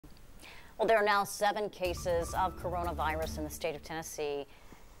Well, there are now 7 cases of coronavirus in the state of Tennessee,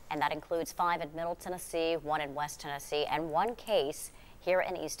 and that includes 5 in Middle Tennessee, 1 in West Tennessee, and 1 case here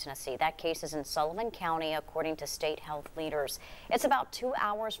in East Tennessee. That case is in Sullivan County, according to state health leaders. It's about 2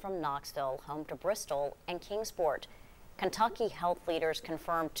 hours from Knoxville, home to Bristol and Kingsport. Kentucky health leaders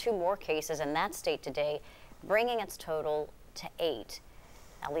confirmed 2 more cases in that state today, bringing its total to 8.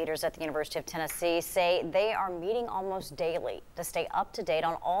 Now, leaders at the University of Tennessee say they are meeting almost daily to stay up to date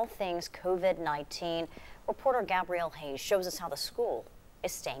on all things COVID-19. Reporter Gabrielle Hayes shows us how the school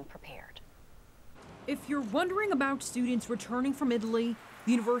is staying prepared. If you're wondering about students returning from Italy,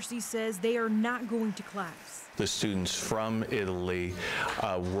 the university says they are not going to class. The students from Italy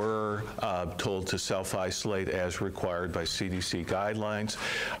were told to self-isolate as required by CDC guidelines.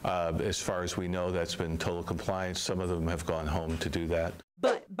 As far as we know, that's been total compliance. Some of them have gone home to do that.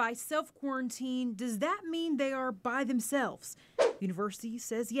 But by self-quarantine, does that mean they are by themselves? The university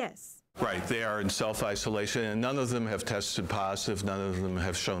says yes. Right, they are in self-isolation, and none of them have tested positive. None of them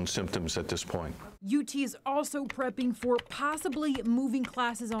have shown symptoms at this point. UT is also prepping for possibly moving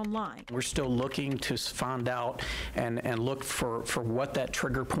classes online. We're still looking to find out and look for what that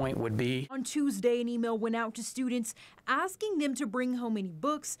trigger point would be. On Tuesday, an email went out to students asking them to bring home any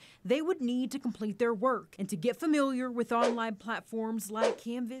books they would need to complete their work and to get familiar with online platforms like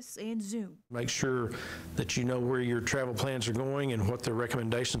Canvas and Zoom. Make sure that you know where your travel plans are going and what the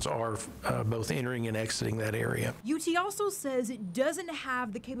recommendations are, both entering and exiting that area. UT also says it doesn't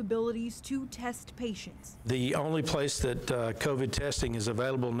have the capabilities to test patients. The only place that COVID testing is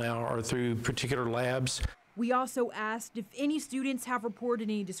available now are through particular labs. We also asked if any students have reported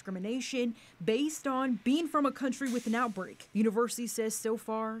any discrimination based on being from a country with an outbreak. The university says so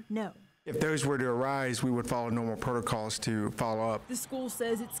far, no. If those were to arise, we would follow normal protocols to follow up. The school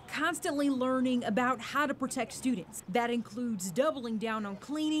says it's constantly learning about how to protect students. That includes doubling down on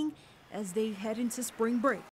cleaning as they head into spring break.